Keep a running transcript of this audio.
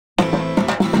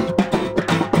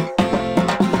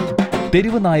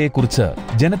തെരുവ് നായയെക്കുറിച്ച്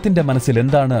ജനത്തിന്റെ മനസ്സിൽ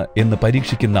എന്താണ് എന്ന്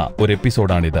പരീക്ഷിക്കുന്ന ഒരു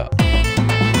എപ്പിസോഡാണിത്.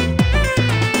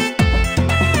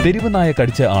 തെരുവ് നായ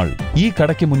കടിച്ച ആൾ ഈ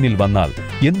കടയ്ക്ക് മുന്നിൽ വന്നാൽ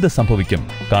എന്ത് സംഭവിക്കും?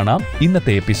 കാണാം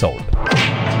ഇന്നത്തെ എപ്പിസോഡ്.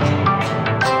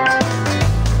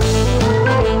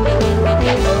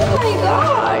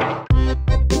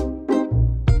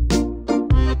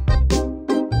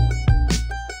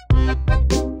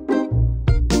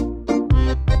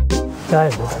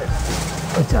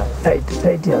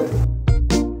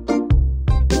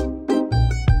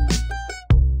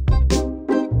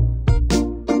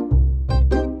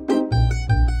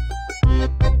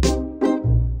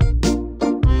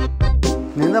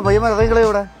 നീന്താൻ പയ്യന്മാർ ഇറങ്ങിക്കളയോ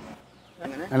ഇവിടെ?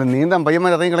 അല്ല നീന്താൻ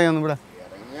പയ്യന്മാർ ഇറങ്ങിക്കളയൊന്നും ഇവിടെ.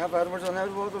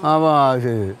 ആ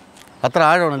ശരി, അത്ര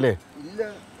ആഴമാണല്ലേ?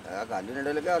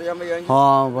 ആ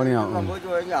പണിയാവും.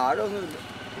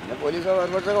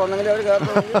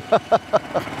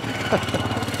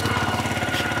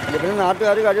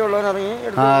 നാട്ടുകാർ കഴിവുള്ളവരിറങ്ങി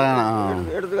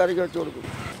എടുത്ത് കറിക്ക് വെച്ച് കൊടുക്കും.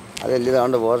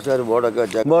 അതെല്ലാണ്ട് ഫോറസ്റ്റുകാർ ബോർഡൊക്കെ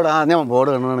വെച്ചാൽ ഞാൻ ബോർഡ്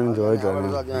കണ്ണാണെന്ന് ചോദിച്ചു.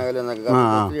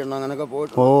 അങ്ങനെയൊക്കെ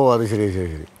പോയിട്ട്. ഓ അത് ശരി ശരി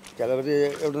ശരി. ചിലവർ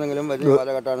എവിടെന്നെങ്കിലും വലിയ പാല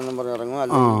കെട്ടാനെന്നും പറഞ്ഞ് ഇറങ്ങും,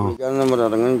 അല്ലെങ്കിൽ കുളിക്കാനെന്നും പറഞ്ഞ്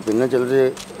ഇറങ്ങും. പിന്നെ ചിലർ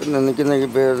നിൽക്കുന്ന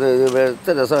വെളുത്ത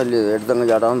രസമല്ലേ ഇത്, എടുത്തങ്ങ്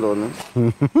ചാടാൻ തോന്നും.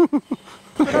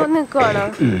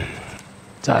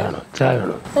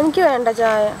 എനിക്ക് വേണ്ട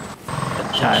ചായ.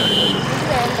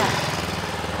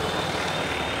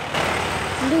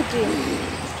 എനിക്ക്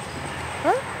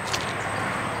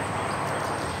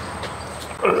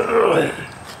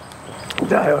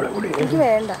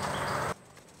വേണ്ട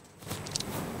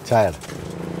ചായ.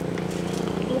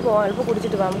 അല്പം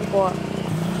കുടിച്ചിട്ട് വാ, നമുക്ക് പോവാം.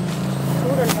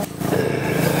 ചൂടുണ്ടോ?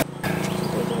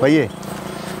 പയ്യേ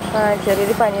ആ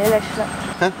ചെറിയൊരു പനിയുടെ ലക്ഷണം.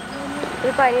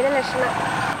 ഒരു പനിയുടെ ലക്ഷണം.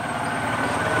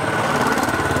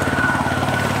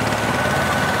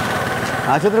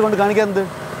 ആശുപത്രി കൊണ്ട് കാണിക്കാന്ത്?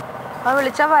 ആ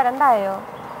വിളിച്ചാ വരണ്ടായോ?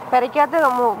 പെരക്കകത്ത്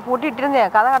പൂട്ടിയിട്ടിരുന്നയാ,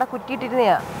 കഥ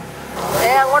കുറ്റിയിട്ടിരുന്നയാ.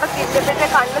 അങ്ങോട്ട് തിരിച്ചപ്പോഴത്തെ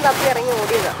കണ്ണ് തപ്പി ഇറങ്ങി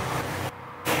ഓടിയതാ.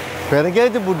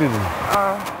 പെരക്കകത്ത് പൂട്ടിയിരുന്നു? ആ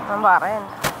ഞാൻ പറയണ്ട.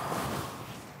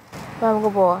 നമുക്ക്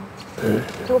പോവാം.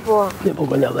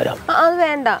 അത്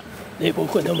വേണ്ട,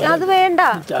 അത് വേണ്ട.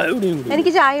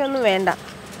 എനിക്ക് ചായ ഒന്നും വേണ്ട.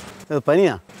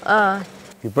 പനിയാ? ആ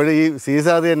ഇപ്പോഴും ഈ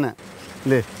സീസൺ അത് തന്നെ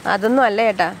അല്ലേ? അതൊന്നും അല്ല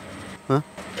ചേട്ടാ.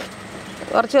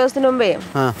 കുറച്ച് ദിവസത്തിന് മുമ്പേ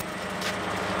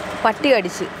പട്ടി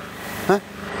കടിച്ച്.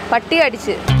 പട്ടി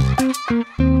കടിച്ച്.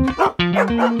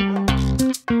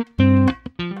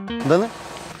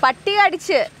 പട്ടി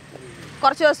കടിച്ച്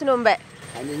കുറച്ച് ദിവസത്തിന് മുമ്പേ.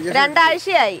 2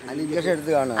 ആഴ്ചയായി.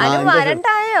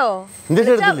 വരണ്ടായോ?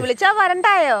 വിളിച്ചാ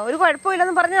വരണ്ടായോ? ഒരു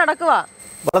കുഴപ്പമില്ലെന്ന് പറഞ്ഞ് നടക്കുവാ.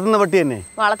 വളർത്തുന്ന പട്ടി തന്നെ?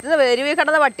 വളർത്തുന്ന തെരുവിൽ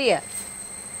കിടന്ന പട്ടിയാ.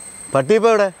 പട്ടി ഇപ്പൊ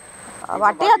എവിടെ?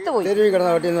 പട്ടി ചത്തുപോയി.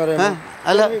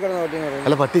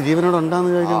 അല്ല പട്ടി ജീവനോട് ഉണ്ടാന്ന്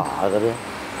ചോദിക്കാം.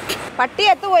 പട്ടി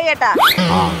ചത്തുപോയി ചേട്ടാ.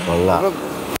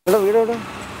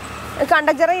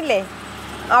 കണ്ടച്ചിറയില്ലേ,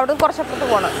 അവിടെ കുറച്ചപ്പുറത്ത്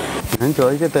പോണം. ഞാൻ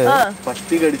ചോദിക്കട്ടെ,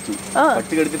 പട്ടി കടിച്ചു,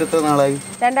 പട്ടി കടിച്ചിട്ട് എത്ര നാളായി?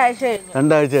 2 ആഴ്ച കഴിഞ്ഞു.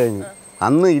 2 ആഴ്ച കഴിഞ്ഞു.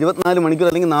 അന്ന് 24 മണിക്കൂർ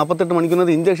അല്ലെങ്കിൽ 48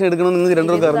 മണിക്കൂറിനകത്ത് ഇഞ്ചക്ഷൻ എടുക്കണം. നിങ്ങൾ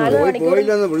 2 പേർക്ക് അറിഞ്ഞു? 24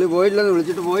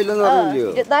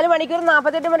 മണിക്കൂർ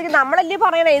 48 മണിക്കൂർ നമ്മളല്ലേ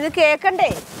പറയണേ, ഇത് കേക്കണ്ടേ?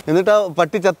 എന്നിട്ട് ആ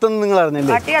പട്ടി ചത്തെന്ന് നിങ്ങൾ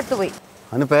അറിഞ്ഞല്ലേ? പട്ടി ചത്തുപോയി.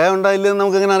 അതിന് പേ ഉണ്ടായില്ലെന്ന്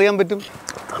നമുക്ക് എങ്ങനെ അറിയാൻ പറ്റും?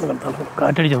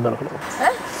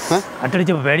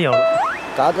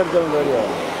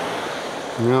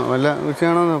 വല്ല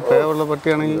വിഷയമാണോ? പേ ഉള്ള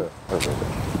പട്ടിയാണെങ്കിൽ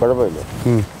കുഴപ്പമില്ല,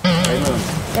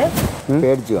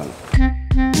 പേടിച്ചു കാണും.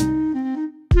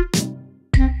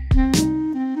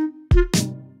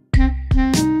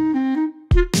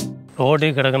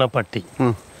 റോഡിൽ കിടക്കുന്ന പട്ടി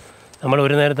നമ്മൾ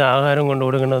ഒരു നേരത്തെ ആഹാരം കൊണ്ട്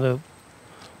കൊടുക്കുന്നത്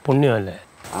പുണ്യമല്ലേ?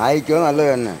 ആയിക്കോ, നല്ലത്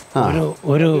തന്നെ.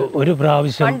 ഒരു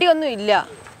പ്രാവശ്യം വണ്ടിയൊന്നും ഇല്ല.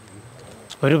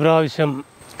 ഒരു പ്രാവശ്യം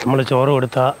നമ്മൾ ചോറ്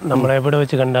കൊടുത്താൽ നമ്മളെവിടെ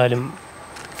വെച്ച് കണ്ടാലും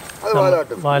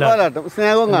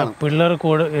സ്നേഹവും കാണും. പിള്ളേർക്ക്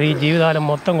ഈ ജീവിതകാലം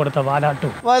മൊത്തം കൊടുത്ത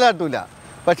വാലാട്ടൂല.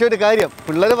 പക്ഷെ ഒരു കാര്യം,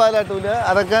 പിള്ളേർ വാലാട്ടൂല,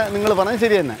 അതൊക്കെ നിങ്ങൾ പറഞ്ഞത്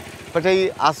ശരി തന്നെ. പക്ഷെ ഈ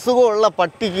അസുഖമുള്ള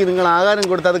പട്ടിക്ക് നിങ്ങൾ ആഹാരം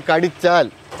കൊടുത്ത് അത് കടിച്ചാൽ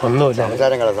ഒന്നുമില്ല.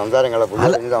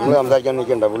 നമ്മൾ സംസാരിക്കാൻ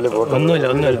നിൽക്കണ്ട, പുള്ളി ഒന്നുമില്ല,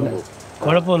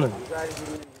 കുഴപ്പമൊന്നും.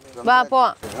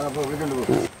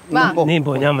 നീ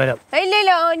പോ, ഞാൻ വരാം. ഇല്ല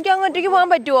എനിക്ക് അങ്ങ് ഒറ്റയ്ക്ക് പോകാൻ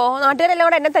പറ്റുമോ? നാട്ടുകാരെല്ലാം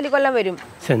കൂടെ എന്നെ തല്ലിക്കൊല്ലാൻ വരും.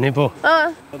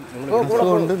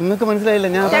 നിങ്ങൾക്ക് മനസ്സിലായില്ല?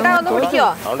 ഞാൻ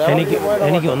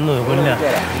എനിക്ക് ഒന്നും ഇല്ല.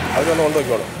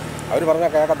 അവര് പറഞ്ഞാൽ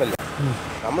കേൾക്കത്തില്ല.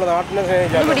 നമ്മള് നാട്ടിനെ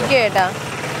പിടിക്കോ ചേട്ടാ?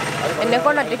 എന്നെ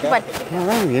കൊണ്ട് ഒറ്റയ്ക്ക് പറ്റും.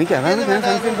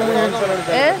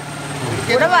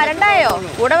 കൂടെ വരണ്ടായോ?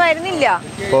 കൂടെ വരുന്നില്ല.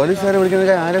 പോലീസുകാരെ വിളിക്കുന്ന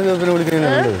ആരോഗ്യ വകുപ്പിനെ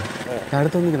വിളിക്കുന്നത്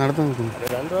നടത്തു.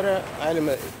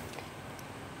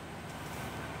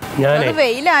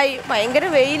 വെയിലായി, ഭയങ്കര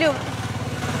വെയിലും.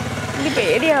 എനിക്ക്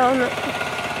പേടിയാവുന്നു.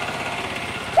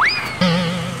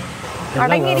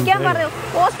 അടങ്ങിയിരിക്കാൻ പറഞ്ഞു.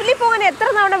 ഹോസ്പിറ്റലിൽ പോകാൻ എത്ര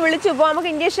തവണ വിളിച്ചു ഇപ്പോൾ നമുക്ക്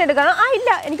ഇഞ്ചക്ഷൻ എടുക്കണം. ആ ഇല്ല,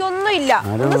 എനിക്കൊന്നും ഇല്ല,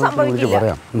 ഒന്നും സംഭവിക്കില്ല.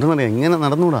 എന്താ പറയാ, ഇങ്ങനെ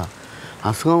നടന്നുകൂടാ,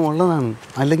 അസുഖം ഉള്ളതാണ്.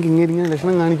 അല്ലെങ്കിൽ ഇങ്ങനെ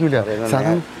ലക്ഷണം കാണിക്കൂല.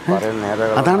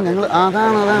 അതാണ് ഞങ്ങൾ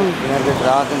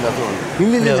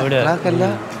ഇല്ല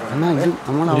എന്നാ ഇത്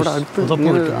നമ്മളവിടെ അടുത്ത്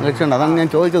ലക്ഷണം. അതാണ് ഞാൻ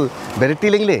ചോദിച്ചത്.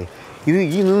 വരട്ടിയില്ലെങ്കിലേ ഇത്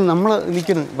ഈ നിന്ന് നമ്മൾ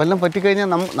നിൽക്കണം. വല്ലതും പറ്റിക്കഴിഞ്ഞാൽ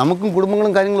നമുക്കും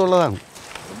കുടുംബങ്ങളും കാര്യങ്ങളും ഉള്ളതാണ്.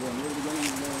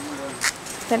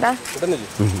 ചേട്ടാ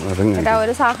ചേട്ടാ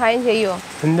ഒരു സഹായം ചെയ്യുമോ?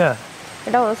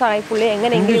 ചേട്ടാ ഒന്ന് സഹായം, പുള്ളി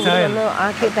എങ്ങനെയെങ്കിലും ഒന്ന്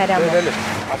ആക്കി തരാമോ?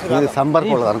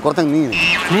 സമ്പർക്കമുള്ളതാണ്. കുറച്ച്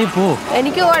നീ പോ.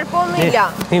 എനിക്ക് കുഴപ്പമൊന്നുമില്ല,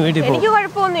 എനിക്ക്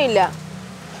കുഴപ്പമൊന്നുമില്ല.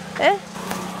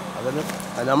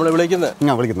 നമ്മള് വിളിക്കുന്നത്.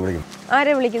 ഞാൻ വിളിക്കുന്നു.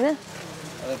 ആരെ വിളിക്കുന്നത്?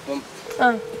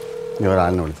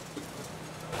 ഒരാളിനെ വിളിക്കും.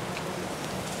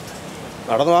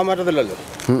 നടന്നു പോകാൻ പറ്റത്തില്ലല്ലോ.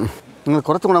 നിങ്ങൾ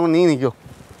കുറച്ചും കൂടെ നീ നിൽക്കുമോ?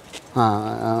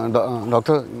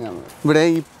 ഡോക്ടർ, ഇവിടെ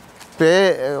ഈ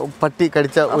പട്ടി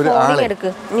കടിച്ച ഒരു ആളെ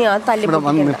ഇവിടെ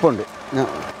വന്ന് നിൽപ്പുണ്ട്.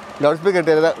 ലൗഡ് സ്പീക്കർ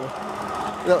ഇട്ടത്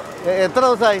എത്ര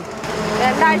ദിവസമായി?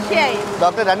 2 ആഴ്ചയായി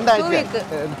ഡോക്ടർ. 2 ആഴ്ച.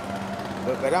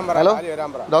 Hello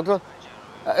doctor.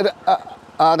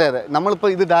 അതെ നമ്മളിപ്പോൾ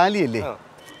ഇത് ഡാലിയല്ലേ?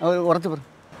 കുറച്ച്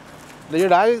ഈ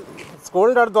ഡാലി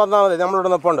സ്കൂളിൻ്റെ അടുത്ത് വന്നാൽ മതി, നമ്മളിവിടെ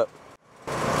നിൽപ്പുണ്ട്.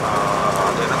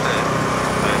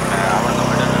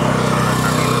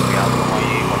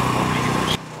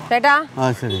 ചേട്ടാ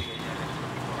ശരി,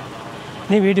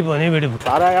 നീ വീട്ടിൽ പോ.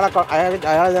 സാറേ,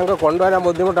 അയാളെ ഞങ്ങൾക്ക് കൊണ്ടുവരാൻ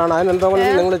ബുദ്ധിമുട്ടാണ്.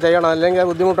 അതിനെന്തെങ്കിലും നിങ്ങൾ ചെയ്യണം, അല്ലെങ്കിൽ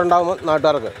ബുദ്ധിമുട്ടുണ്ടാകുമ്പോൾ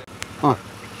നാട്ടുകാർക്ക്.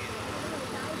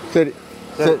 ശരി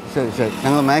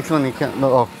ഞങ്ങൾ മാക്സിമം നിൽക്കാം.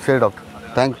 ശരി ഡോക്ടർ,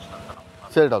 താങ്ക് യു.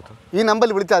 ശരി ഡോക്ടർ, ഈ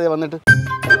നമ്പറിൽ വിളിച്ചാൽ മതി വന്നിട്ട്.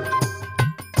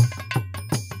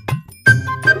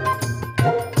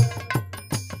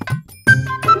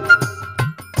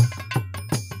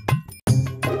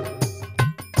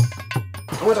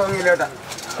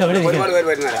 ഒരുപാട് പേര്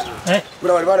വരുന്നതാ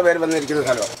ഇവിടെ, ഒരുപാട് പേര് വന്നിരിക്കുന്ന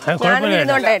സ്ഥലം. കാര്യമില്ല,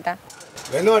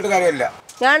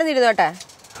 ഞാനിരുന്നോട്ടെ.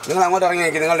 നിങ്ങൾ അങ്ങോട്ട്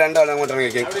ഇറങ്ങിയിരിക്കും. നിങ്ങൾ രണ്ടാളും അങ്ങോട്ട്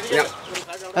ഇറങ്ങിയിരിക്കും.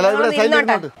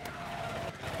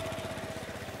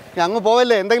 അങ്ങ്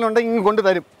പോവല്ലേ, എന്തെങ്കിലും ഉണ്ടെങ്കിൽ ഇങ്ങ് കൊണ്ട്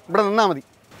തരും. ഇവിടെ നിന്നാ മതി.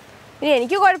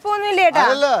 എനിക്ക് കുഴപ്പമൊന്നുമില്ല ചേട്ടാ.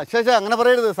 അല്ല ശേഷം അങ്ങനെ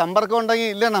പറയരുത്. സമ്പർക്കം ഉണ്ടെങ്കിൽ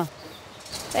ഇല്ലെന്നാ.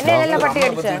 പട്ടി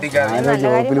കടിച്ച നല്ല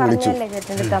കാര്യം പറഞ്ഞല്ലേ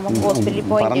ചേട്ടൻ്റെ അടുത്ത്. നമുക്ക് ഹോസ്പിറ്റലിൽ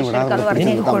പോയി ഇഞ്ചക്ഷൻ എടുക്കാന്ന്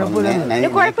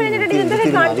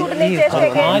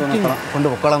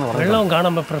പറഞ്ഞു. വെള്ളം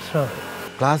കാണുമ്പോ പ്രശ്നം.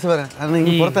 ക്ലാസ് വരാൻ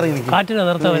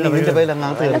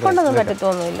കൊണ്ടൊന്നും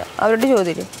പറ്റത്തൊന്നുമില്ല. അവരോട്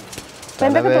ചോദിച്ചു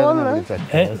എന്തൊക്കെ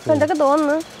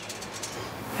തോന്നുന്നു.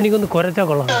 എനിക്കൊന്ന് കുറച്ചാ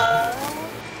കൊള്ളാം.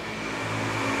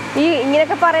 ഈ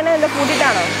ഇങ്ങനെയൊക്കെ പറയണത് എന്താ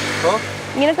കൂട്ടിട്ടാണോ?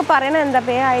 ഇങ്ങനെയൊക്കെ പറയണത് എന്താ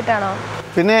പേ ആയിട്ടാണോ?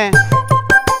 പിന്നെ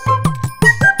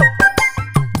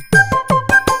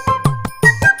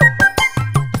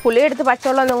പുളി എടുത്ത്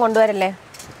പച്ചവെള്ളം ഒന്നും കൊണ്ടുവരല്ലേ?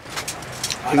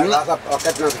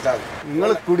 നിങ്ങൾ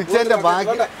കുടിച്ചതിന്റെ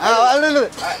ബാക്കി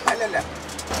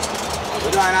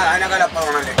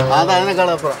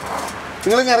അതിനേക്കാളപ്പുറം.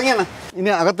 നിങ്ങൾ ഇറങ്ങിയാണ്. ഇനി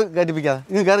അകത്ത് കയറ്റിപ്പിക്കാതെ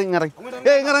ഇങ്ങ് കയറി ഇറങ്ങി.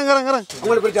 നിങ്ങൾ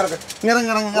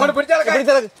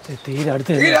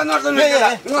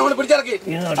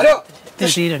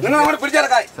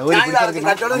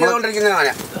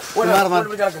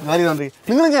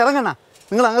ഇറങ്ങണ.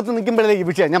 നിങ്ങൾ അകത്ത് നിൽക്കുമ്പോഴേക്ക്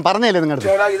വിഷയം ഞാൻ പറഞ്ഞല്ലേ നിങ്ങളുടെ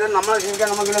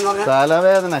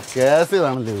തലവേദന കേസ്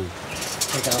കാണല്ലോ.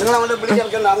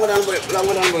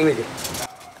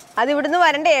 അത് ഇവിടുന്ന്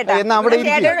വരണ്ടേ ചേട്ടാ?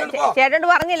 ചേട്ടനോട്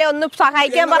പറഞ്ഞില്ലേ ഒന്ന്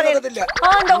സഹായിക്കാൻ പറഞ്ഞില്ല?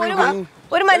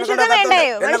 ഒരു മനുഷ്യത്വം വേണ്ടേ?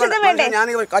 ഞാൻ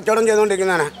കച്ചവടം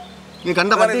ചെയ്തോണ്ടിരിക്കുന്നതാണ്. ഈ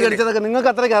കണ്ട പട്ടി കടിച്ചതൊക്കെ നിങ്ങൾക്ക്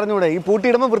അത്രയ്ക്ക് അറിഞ്ഞൂടെ? ഈ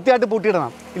പൂട്ടിയിടുമ്പോൾ വൃത്തിയായിട്ട്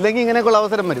പൂട്ടിയിടണം. ഇല്ലെങ്കിൽ ഇങ്ങനെയൊക്കെയുള്ള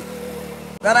അവസരം വരും.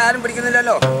 വേറെ ആരും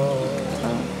പിടിക്കുന്നില്ലല്ലോ.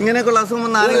 ഇങ്ങനെയൊക്കെയുള്ള അസുഖം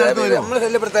വന്ന് ആരും കാലത്ത് വരും. നമ്മൾ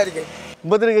ശല്യപ്പെടുത്തായിരിക്കും.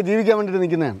 ഉപദ്രവിക്ക് ജീവിക്കാൻ വേണ്ടിട്ട്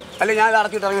നിൽക്കുന്നതാണ്. അല്ലെ ഞാൻ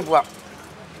അടച്ചിട്ട് ഇറങ്ങി പോവാം.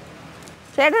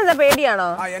 ചേട്ടൻ എന്താ പേടിയാണോ?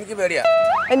 എനിക്ക് പേടിയാ.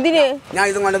 എന്തിന്? ഞാൻ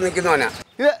ഇതും കൊണ്ട് നിൽക്കുന്നവനാ.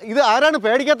 ഇത് ആരാണ്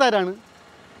പേടിക്കാത്ത? ആരാണ്?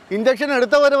 ഇഞ്ചക്ഷൻ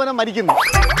എടുത്തവരെ വരെ മരിക്കുന്നു.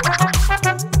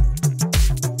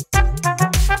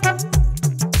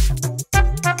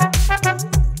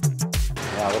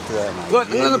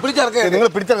 നിങ്ങൾ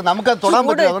പിടിച്ചെടുക്കുക. നമുക്ക് തൊടാൻ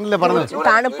പറ്റില്ല. അതല്ലേ പറഞ്ഞത്.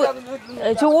 തണുപ്പ്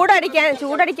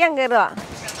ചൂടടിക്കാൻ കയറുക.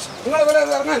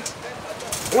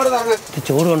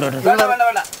 ചൂട് കൊണ്ടോട്ടെ.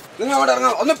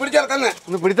 ഒന്ന്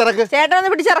പിടിച്ചിറക്ക്. ചേട്ടാ ഒന്ന്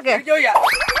പിടിച്ചിറക്ക്.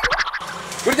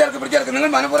 നിങ്ങൾ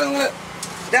മനപ്പുറം നിങ്ങൾ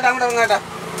ചേട്ടാ അങ്ങോട്ട് ഇറങ്ങാട്ടാ.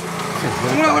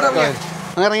 നിങ്ങൾ അങ്ങോട്ട് ഇറങ്ങി.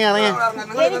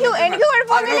 എനിക്ക്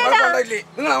കുഴപ്പമൊന്നുമില്ല.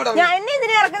 ഞാൻ എന്നെ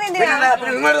ഇതിനെ ഇറക്കുന്നത് എന്തിനാ?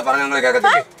 നിങ്ങളോട് പറഞ്ഞ നിങ്ങൾ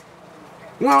കേൾക്കത്തില്ലേ?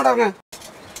 നിങ്ങൾ അങ്ങോട്ട് ഇറങ്ങ.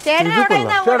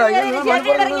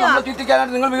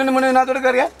 ചുറ്റിക്കാനായിട്ട് നിങ്ങൾ വീണ്ടും വീണ്ടും ഇതിനകത്തോട്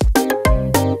കയറിയാ.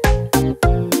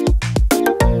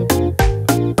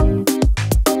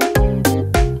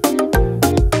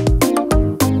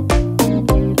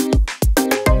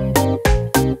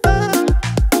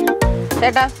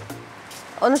 ചേട്ടാ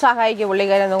ഒന്ന് സഹായിക്കുക.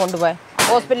 പുള്ളിക്കാരെ ഒന്ന് കൊണ്ടുപോയി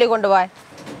ഹോസ്പിറ്റലിൽ കൊണ്ടുപോയി.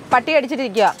 പട്ടി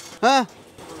കടിച്ചിട്ടിരിക്കുക.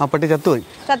 ആ പട്ടി ചത്തുപോയി.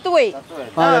 ചത്തുപോയി.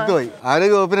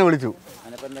 ആരോഗ്യ വകുപ്പിനെ വിളിച്ചു.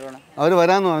 അവർ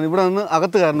വരാമെന്ന് പറഞ്ഞു. ഇവിടെ നിന്ന്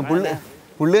അകത്ത് കയറുന്നു.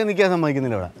 പുള്ളിയെ നിൽക്കാൻ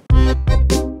സമ്മതിക്കുന്നില്ല ഇവിടെ.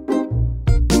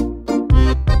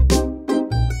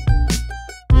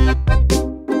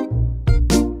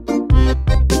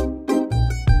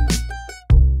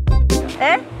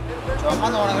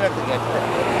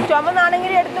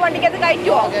 ചുമന്നാണെങ്കിൽ എടുത്ത് വണ്ടിക്കകത്ത്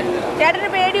കയറ്റുവോ? ചേട്ടന്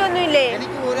പേടിയൊന്നുമില്ലേ?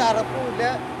 എനിക്ക് ഒരു അറപ്പുമില്ല,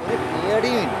 ഒരു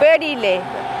പേടിയില്ലേ?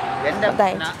 എന്റെ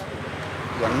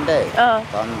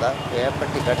തന്ത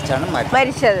പേപ്പട്ടി കടിച്ചാണ്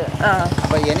മരിച്ചത്.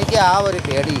 അപ്പൊ എനിക്ക് ആ ഒരു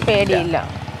പേടിയില്ല.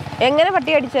 എങ്ങനെ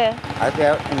പട്ടി കടിച്ചേ? അത്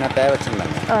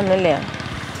ആണല്ലേ?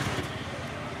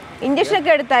 ഇഞ്ചക്ഷൻ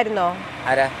ഒക്കെ എടുത്തായിരുന്നോ?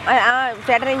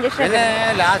 ചേട്ടൻ ഇഞ്ചക്ഷൻ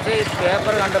ലാസ്റ്റ്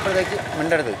പേപ്പർ കണ്ടപ്പോഴത്തേക്ക്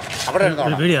മിണ്ടരുത്. അവിടെ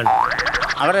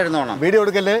ഇരുന്നോണം. വീഡിയോ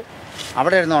എടുക്കല്ലേ?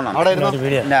 അവിടെ ഇരുന്നോണം.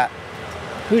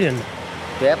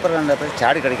 പേപ്പർ കണ്ടപ്പോൾ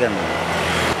ചാടി കടിക്കണം.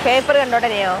 പേപ്പർ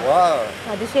കണ്ടോടനെയോ?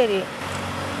 അത് ശരി.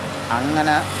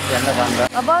 അങ്ങനെ എന്റെ തന്ത.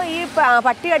 അപ്പൊ ഈ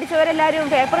പട്ടി കടിച്ചവരെല്ലാരും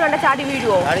പേപ്പർ കണ്ട ചാടി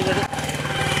വീഴുവോ?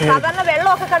 സാധാരണ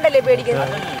വെള്ളമൊക്കെ കണ്ടല്ലേ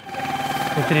പേടിക്കുന്നത്?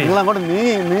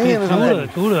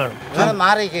 ചൂട് കാണും.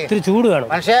 ചൂട് കാണും.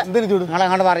 പക്ഷേ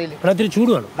അങ്ങോട്ട് മാറിയില്ല.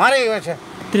 ചൂട് കാണും.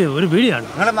 ഇത്തിരി ഒരു പേടിയാണ്.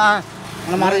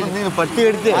 പട്ടി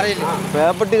കടിച്ച്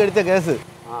പേപ്പട്ടി കടിച്ച കേസ്.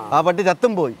 ആ പട്ടി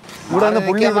ചത്തും പോയി. ഇവിടെ വന്ന്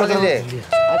പുള്ളി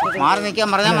മാറി നിൽക്കാൻ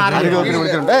പറഞ്ഞാൽ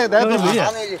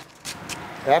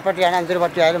പേപ്പട്ടിയാണ്. എന്തൊരു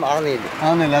പട്ടിയായാലും മാറുന്നില്ല.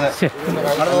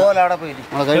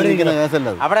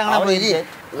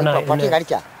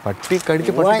 പട്ടി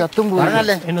കടിച്ച് പട്ടി ചത്തും പോയി.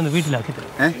 എന്നൊന്ന് വീട്ടിലാക്കി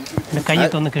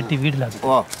കയ്യത്തൊന്ന് കെട്ടി വീട്ടിലാക്കി.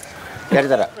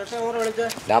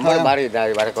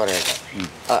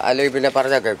 അല്ലെങ്കിൽ പിന്നെ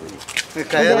പറഞ്ഞാൽ കേൾക്കും.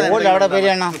 അവിടെ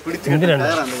പേരാണ്.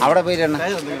 അവിടെ പേരാണ്.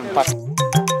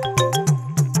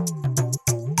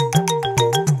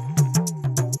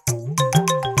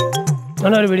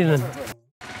 ഒരു വീടി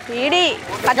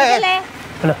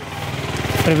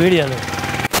ഒരു വീടിയാണ്.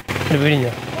 ഒരു വീടി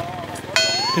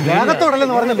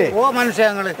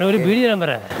ഒരു വീടി ഞാൻ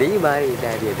പറയാം.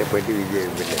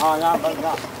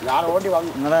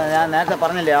 ഞാൻ നേരത്തെ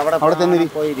പറഞ്ഞില്ലേ അവിടെ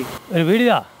ഒരു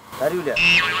വീടിയാ.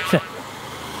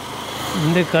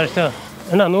 എന്ത് കഷ്ടം.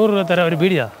 എന്നാ 100 രൂപ തരാം ഒരു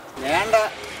വീടിയാ.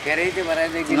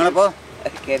 നിങ്ങളിപ്പോ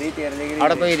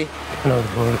അവിടെ പോയി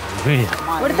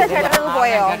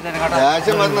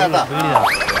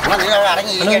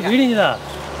വീടിഞ്ഞതാ.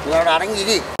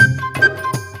 അടങ്ങിയിരി.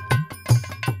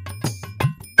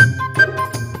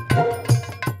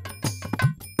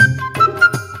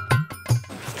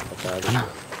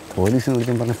 പോലീസിന്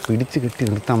വിളിക്കാൻ പറഞ്ഞാൽ പിടിച്ച് കെട്ടി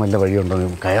നിർത്താൻ വല്ല വഴിയുണ്ടോ?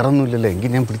 കയറൊന്നുമില്ലല്ലോ. എങ്കിൽ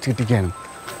ഞാൻ പിടിച്ച് കെട്ടിക്കാനും.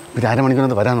 ഒരു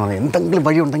അരമണിക്കൂർ വരാന്ന് പറഞ്ഞു. എന്തെങ്കിലും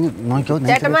വഴി ഉണ്ടെങ്കിൽ നോക്കിയോ.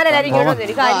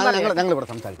 ഞങ്ങൾ ഇവിടെ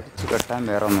സംസാരിക്കും. കെട്ടാൻ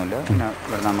വേറെ ഒന്നുമില്ല. പിന്നെ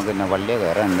ഇവിടെ നമുക്ക് പിന്നെ വള്ളിയെ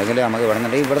കയറാൻ എന്തെങ്കിലും നമുക്ക് ഇവിടെ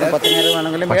ഇവിടുത്തെ 10 നേരം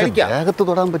വേണമെങ്കിലും വേഗത്ത്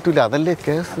തൊടാൻ പറ്റൂല. അതല്ലേ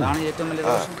കേസ്.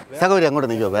 സഹോദരി അങ്ങോട്ട്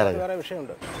നിൽക്കോ. വേറെ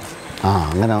വിഷയമുണ്ട്.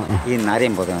 അങ്ങനെ ഈ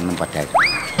നരയും പൊതുവൊന്നും പറ്റാതെ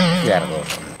വേറെ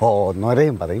ദോഷം.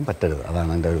 നൊരയും പതയും പറ്റരുത്.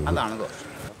 അതാണ് എൻ്റെ ഒരു. അതാണ് ദോഷം.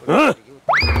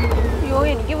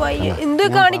 എനിക്ക് വയ്യ. എന്ത്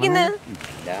കാണിക്കുന്നത്?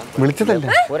 വിളിച്ചതല്ലേ?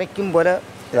 കുരയ്ക്കും പോലെ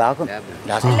ഇതാക്കും.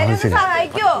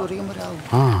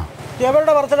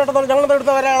 എവരുടെ പറച്ചിലിട്ടതോ ഞങ്ങളുടെ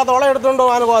എടുത്ത് വരാനുള്ള തോള എടുത്തോണ്ടോ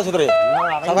ആശുപത്രി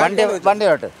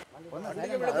വണ്ടിയോട്ട്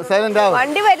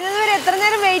വണ്ടി വരുന്നത് വരെ എത്ര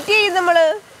നേരം വെയിറ്റ് ചെയ്യും നമ്മള്?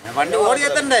 വണ്ടി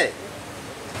ഓടിയെത്തണ്ടേ?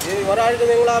 ഒരാഴ്ച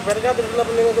നിങ്ങൾ ആ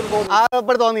പെരക്കാത്തിരുന്നപ്പോൾ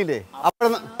നിങ്ങൾക്ക് തോന്നിയില്ലേ?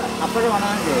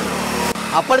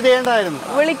 അപ്പോഴും ചെയ്യേണ്ടതായിരുന്നു.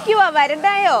 വിളിക്കുവാ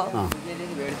വരണ്ടായോ?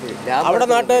 അവിടെ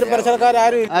നാട്ടുകാർ പരിസരക്കാരും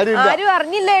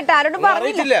അറിഞ്ഞില്ല കേട്ടോ. ആരോടും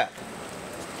പറഞ്ഞില്ല.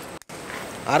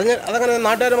 അതങ്ങനെ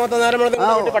നാട്ടുകാർ മൊത്തം നേരം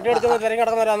പട്ടി അടിച്ചു തിരഞ്ഞു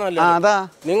കിടക്കുന്നവരാന്നല്ലോ. അതാ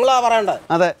നിങ്ങളാ പറയണ്ട.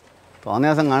 അതെ,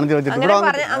 തോന്നിയാസം കാണിച്ചു വെച്ചിട്ട്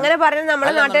അങ്ങനെ പറഞ്ഞ്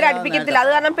നമ്മളെ നാട്ടുകാരെ അടുപ്പിക്കത്തില്ല. അത്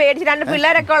കാരണം പേടിച്ച് 2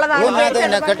 പിള്ളേരൊക്കെ ഉള്ളതാണ്.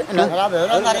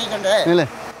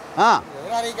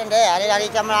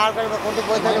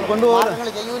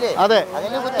 അതെ,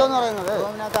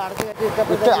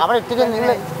 അവിടെ ഇട്ടിട്ട്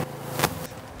നിങ്ങൾ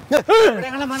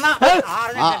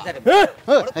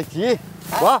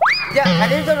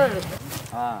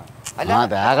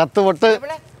ദേഹത്ത് പൊട്ട്.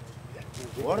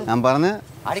 ഞാൻ പറഞ്ഞ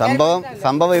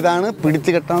സംഭവം ഇതാണ്. പിടിച്ചു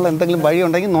കെട്ടാനുള്ള എന്തെങ്കിലും വഴി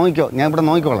ഉണ്ടെങ്കിൽ നോക്കിക്കോ. ഞാൻ ഇവിടെ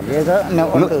നോക്കിക്കോളാം.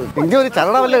 ഇനി ഒരു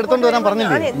ചരട വല്ല എടുത്തോണ്ട് വരാൻ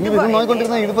പറഞ്ഞില്ലേ? ഇനി ഇത്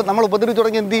നോക്കിക്കൊണ്ടിരുന്ന ഇതിപ്പോ നമ്മൾ ഉപദ്രവിച്ച്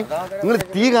തുടങ്ങി എന്ത് ചെയ്യും? നിങ്ങൾ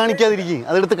തീ കാണിക്കാതിരിക്കും.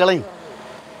 അതെടുത്ത് കളയും.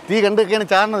 തീ കണ്ടൊക്കെയാണ്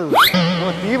ചാടുന്നത്.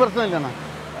 തീ പ്രശ്നമില്ല.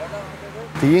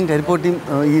 തീയും കരിപ്പോട്ടിയും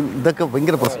ഈ ഇതൊക്കെ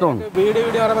ഭയങ്കര പ്രശ്നമാണ്.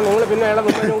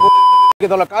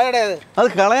 അത്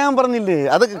കളയാൻ പറഞ്ഞില്ലേ?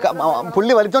 അത്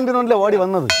പുള്ളി വലിച്ചോണ്ടിരുന്നല്ലേ ഓടി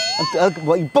വന്നത്. അത്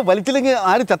ഇപ്പൊ വലിച്ചില്ലെങ്കിൽ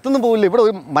ആരും ചത്തൊന്നും പോകില്ല. ഇവിടെ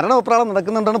ഒരു മരണപ്രാളം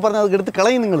നടക്കുന്നുണ്ടെന്ന് പറഞ്ഞാൽ അത് എടുത്ത്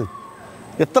കളയും. നിങ്ങൾ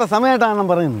എത്ര സമയമായിട്ടാണ്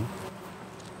പറയുന്നത്?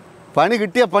 പണി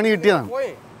കിട്ടിയതാണ്.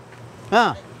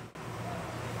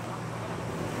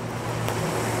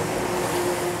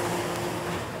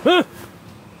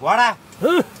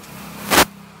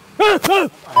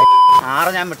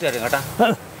 ഞാൻ വിട്ടു തരും കേട്ടാ.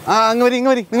 ആ അങ്ങ് വരി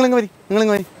നിങ്ങളിങ്ങ്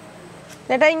വരി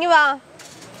ചേട്ടാ ഇങ്ങ് വാ.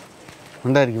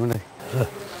 ഉണ്ടായിരിക്കും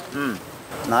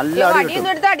നല്ല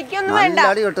വടിയൊന്നും എടുത്ത് അടിക്കൊന്നും വേണ്ട.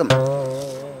 അടി കിട്ടും.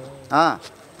 ആ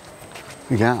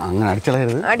ഇല്ല അങ്ങനെ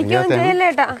അടിച്ചളയരുത്. അടിക്കൊന്നും ചെയ്യല്ലേ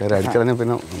ചേട്ടാ. അടിച്ചളഞ്ഞാൽ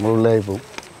പിന്നെ നമ്മൾ ഉള്ളിലായി പോകും.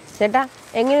 ചേട്ടാ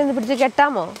എങ്ങനെയൊന്ന് പിടിച്ച്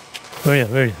കെട്ടാമോ?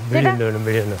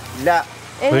 ഇല്ല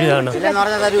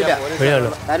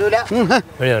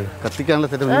കത്തിക്കാനുള്ള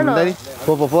സെറ്റ്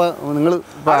നിങ്ങൾ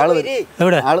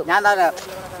ഞാൻ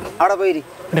അവിടെ പോയി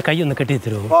എൻ്റെ കൈ ഒന്ന് കെട്ടി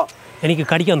തരുമോ? എനിക്ക്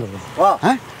കടിക്കാൻ തോന്നുന്നു.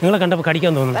 നിങ്ങളെ കണ്ടപ്പോൾ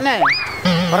കടിക്കാൻ തോന്നുന്നു. തന്നെ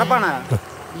ഉറപ്പാണ്.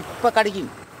 ഇപ്പൊ കടിക്കും.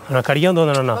 കടിക്കാൻ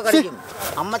തോന്നണോ?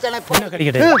 അമ്മച്ചാണെ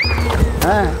കടിക്കട്ടെ.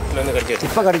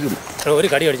 ഇപ്പൊ കടിക്കും. ഒരു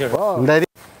കടി അടിച്ചോട്ടോ.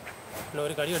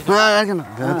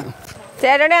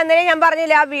 ചേട്ടനെ അന്നേരം ഞാൻ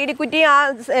പറഞ്ഞില്ല ആ വീടിക്കുറ്റി ആ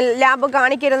ലാമ്പ്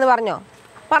കാണിക്കരുതെന്ന്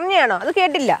പറഞ്ഞാണോ? അത്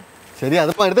കേട്ടില്ല. ശരി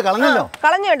അതിപ്പോ എടുത്ത് കളഞ്ഞല്ലോ.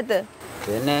 കളഞ്ഞോ എടുത്ത്?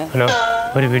 പിന്നെ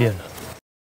ഒരു വീഡിയോ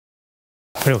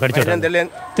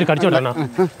കടിച്ചോട്ടോ.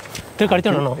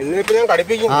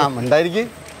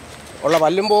 ഉള്ള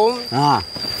പല്ലും പോവും.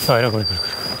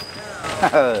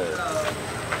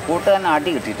 കൂട്ടുകാരനെ അടി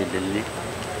കിട്ടിയിട്ടില്ലേ?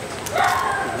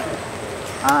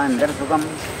 ആ എന്തൊരു സുഖം.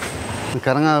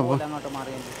 കറങ്ങാതെ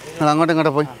നിങ്ങൾ അങ്ങോട്ടും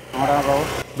ഇങ്ങോട്ട് പോയി.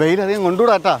 വെയിലധികം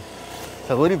കൊണ്ടുവിടാട്ടാ.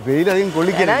 ഒരു വെയിലധികം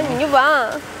കൊള്ളിക്കണ. ഇനി വാ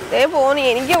പോണി.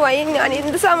 എനിക്ക് വയ്യ. ഞാൻ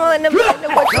എന്ത് സമാധാനം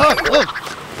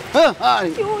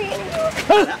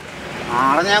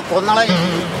ആളെ ഞാൻ കൊന്നളെ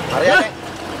അറിയാതെ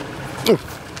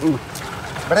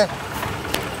ഇവിടെ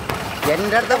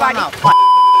എൻ്റെ അടുത്ത്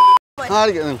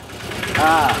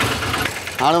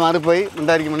ആള് മാറിപ്പോയി.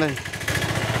 മിണ്ടായിരിക്കും മിണ്ടായി.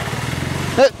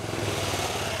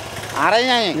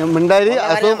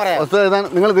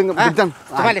 നിങ്ങൾ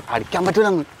അടിക്കാൻ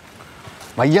പറ്റൂലെന്ന്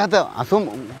വയ്യാത്ത അസുഖം.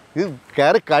 ഇത്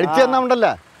കയറി കടിച്ചു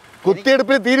തന്നാണ്ടല്ലോ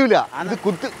കുത്തിയെടുപ്പിൽ തീരൂല. ഇത്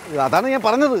കുത്തി അതാണ് ഞാൻ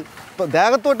പറഞ്ഞത്.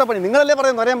 ദേഹത്ത് വിട്ട പണി നിങ്ങളല്ലേ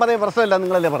പറയുന്നത്. ഒരേ പറയാൻ പ്രശ്നമില്ല.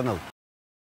 നിങ്ങളല്ലേ പറഞ്ഞത്.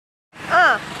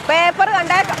 പേപ്പർ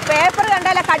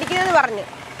കണ്ടാല കടിക്കുന്നെന്ന് പറഞ്ഞു.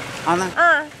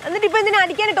 എന്നിട്ട് ഇപ്പൊ എന്തിനാ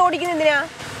അടിക്കാനിട്ട് ഓടിക്കുന്ന? എന്തിനാ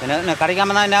കടിക്കാൻ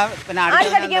വന്നാ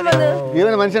കടിക്കാൻ വന്ന്?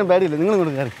 ജീവന് മനുഷ്യന് പേടിയില്ല. നിങ്ങൾ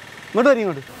ഇങ്ങോട്ട് കയറി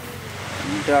ഇങ്ങോട്ട്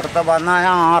അടുത്ത വന്നാൽ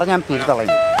ആറ് ഞാൻ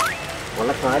പിരിത്തളയും.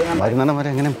 ഉള്ള കാര്യം വരുന്ന വരെ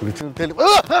എങ്ങനെ പിടിച്ചു നിർത്തിയാലും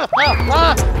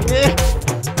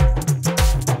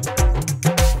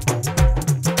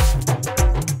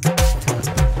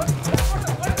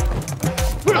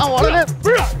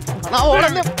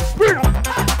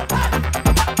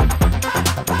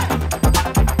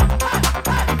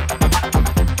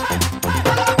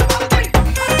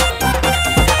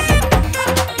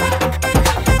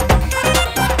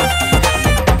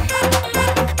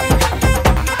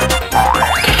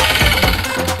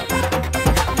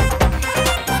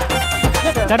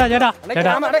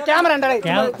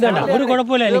ഒരു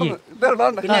കുഴപ്പമില്ല. എനിക്ക്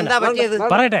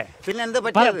പറയട്ടെ,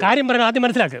 കാര്യം പറയാൻ ആദ്യം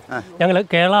മനസ്സിലാക്ക്. ഞങ്ങൾ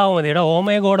കേരള കൗമുദിയുടെ ഓ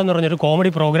മൈ ഗോഡ് എന്ന് പറഞ്ഞൊരു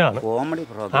കോമഡി പ്രോഗ്രാമാണ്.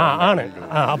 ആണ്.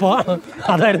 അപ്പോൾ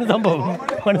അതായിരുന്നു സംഭവം.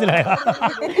 മനസ്സിലായോ?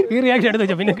 ഈ റിയാക്ഷൻ എടുത്ത്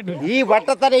വെച്ചാൽ പിന്നെ കിട്ടും. ഈ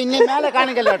വട്ടത്തര ഇനി മേലെ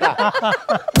കാണിക്കല്ലോ കേട്ടോ.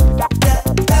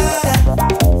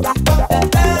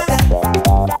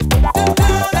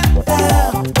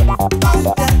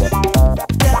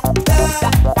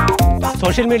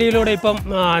 സോഷ്യൽ മീഡിയയിലൂടെ ഇപ്പം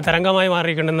തരംഗമായി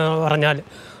മാറിയിട്ടുണ്ടെന്ന് പറഞ്ഞാൽ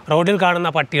റോഡിൽ കാണുന്ന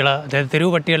പട്ടികൾ, അതായത്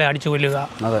തെരുവ് പട്ടികളെ അടിച്ചു കൊല്ലുക,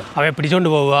 അവയെ പിടിച്ചോണ്ട്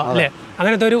പോവുക, അല്ലേ?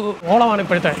 അങ്ങനത്തെ ഒരു ഓളമാണ്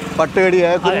ഇപ്പോഴത്തെ. പട്ടുകടി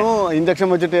ഏക്കുന്നു, ഇഞ്ചക്ഷൻ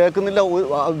വെച്ചിട്ട് ഏക്കുന്നില്ല,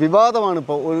 വിവാദമാണ്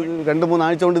ഇപ്പോൾ. 2-3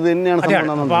 ആഴ്ച കൊണ്ട് ഇത് തന്നെയാണ്.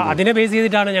 അപ്പോൾ അതിനെ ബേസ്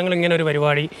ചെയ്തിട്ടാണ് ഞങ്ങൾ ഇങ്ങനെ ഒരു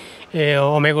പരിപാടി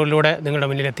ഓമേഗോളിലൂടെ നിങ്ങളുടെ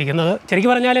മുന്നിൽ എത്തിക്കുന്നത്.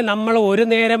 ശരിക്കും പറഞ്ഞാൽ നമ്മൾ ഒരു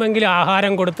നേരമെങ്കിലും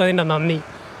ആഹാരം കൊടുത്തതിൻ്റെ നന്ദി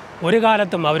ഒരു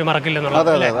കാലത്തും അവർ മറക്കില്ലെന്നുള്ളത്.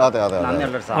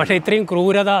 പക്ഷേ ഇത്രയും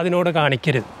ക്രൂരത അതിനോട്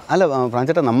കാണിക്കരുത്. അല്ല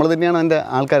പ്രാഞ്ചേട്ടാ, നമ്മൾ തന്നെയാണ് അതിൻ്റെ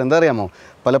ആൾക്കാർ. എന്താ അറിയാമോ,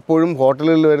 പലപ്പോഴും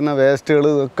ഹോട്ടലുകളിൽ വരുന്ന വേസ്റ്റുകൾ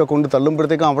ഒക്കെ കൊണ്ട്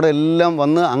തള്ളുമ്പോഴത്തേക്കും അവിടെ എല്ലാം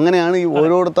വന്ന് അങ്ങനെയാണ് ഈ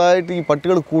ഓരോരുത്തായിട്ട് ഈ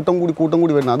പട്ടികൾ കൂട്ടം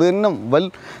കൂടി വരുന്നത്. അത് തന്നെ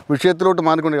വിഷയത്തിലോട്ട്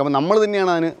മാറിക്കൊണ്ടിരിക്കും. അപ്പോൾ നമ്മൾ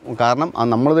തന്നെയാണ് അതിന് കാരണം.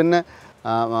 നമ്മൾ തന്നെ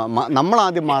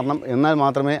നമ്മളാദ്യം മാറണം. എന്നാൽ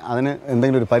മാത്രമേ അതിന്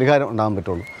എന്തെങ്കിലും ഒരു പരിഹാരം ഉണ്ടാകാൻ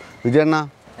പറ്റുള്ളൂ. വിജയണ്ണ,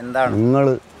 എന്താണ് നിങ്ങൾ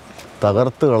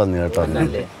തകർത്ത് കളഞ്ഞു കേട്ടോ.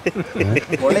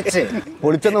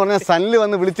 പൊളിച്ചെന്ന് പറഞ്ഞാൽ സനിൽ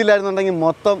വന്ന് വിളിച്ചില്ലായിരുന്നുണ്ടെങ്കിൽ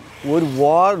മൊത്തം ഒരു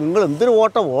നിങ്ങൾ എന്തൊരു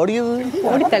ഓട്ടം ഓടിയത്.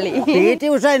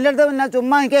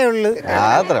 ചുമ്മാ അത്രേ ഉള്ളൂ.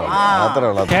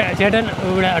 ചേട്ടൻ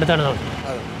ഇവിടെ അടുത്താണ്.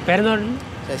 പേരെന്താ?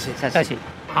 ശശി.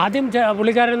 ആദ്യം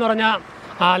പുള്ളിക്കാരൻ എന്ന് പറഞ്ഞാൽ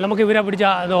നമുക്ക് ഇവരെ പിടിച്ച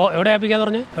എവിടെ ഏൽപ്പിക്കാന്ന്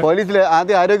പറഞ്ഞു? പോലീസിൽ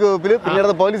ആദ്യം ആരോഗ്യ വകുപ്പിൽ,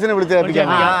 പിന്നീട് പോലീസിനെ വിളിച്ച്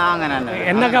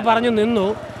എന്നൊക്കെ പറഞ്ഞു നിന്നു.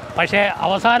 പക്ഷേ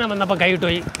അവസാനം വന്നപ്പോൾ കൈയിട്ട്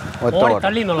പോയി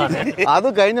തള്ളി എന്നുള്ളതാണ്. അത്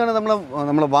കഴിഞ്ഞാണ്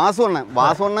നമ്മളെ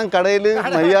വാസുവണ്ണൻ കടയിൽ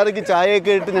മര്യാദയ്ക്ക്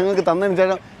ചായയൊക്കെ ഇട്ട് ഞങ്ങൾക്ക് തന്നതിന്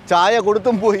ശേഷം ചായ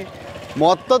കൊടുത്തും പോയി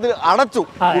മൊത്തത്തിൽ അടച്ചു.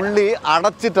 പുള്ളി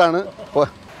അടച്ചിട്ടാണ്.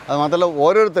 അത് മാത്രമല്ല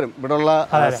ഓരോരുത്തരും ഇവിടെയുള്ള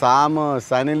സാമ്,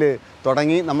 സനിൽ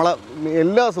തുടങ്ങി നമ്മളെ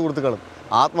എല്ലാ സുഹൃത്തുക്കളും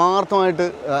ആത്മാർത്ഥമായിട്ട്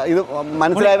ഇത്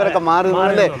മനസ്സിലായവരൊക്കെ മാറി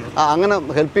അല്ലേ അങ്ങനെ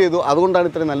ഹെൽപ്പ് ചെയ്തു. അതുകൊണ്ടാണ്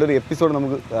ഇത്രയും നല്ലൊരു എപ്പിസോഡ്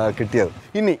നമുക്ക് കിട്ടിയത്.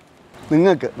 ഇനി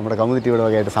നിങ്ങൾക്ക് നമ്മുടെ കൗമുദി ടിവിയുടെ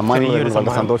വകയായിട്ട് സമ്മാനങ്ങൾ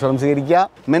വളരെ സന്തോഷം സ്വീകരിക്കുക.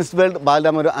 Men's world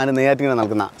Balaramapuram and Neyyattinkara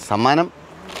നൽകുന്ന സമ്മാനം,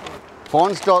 ഫോൺ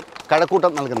സ്റ്റോർ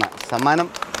കഴക്കൂട്ടം നൽകുന്ന സമ്മാനം,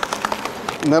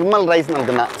 നിർമ്മൽ റൈസ്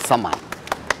നൽകുന്ന സമ്മാനം.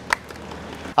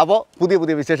 അപ്പോൾ പുതിയ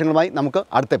പുതിയ വിശേഷങ്ങളുമായി നമുക്ക്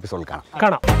അടുത്ത എപ്പിസോഡിൽ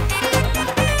കാണാം.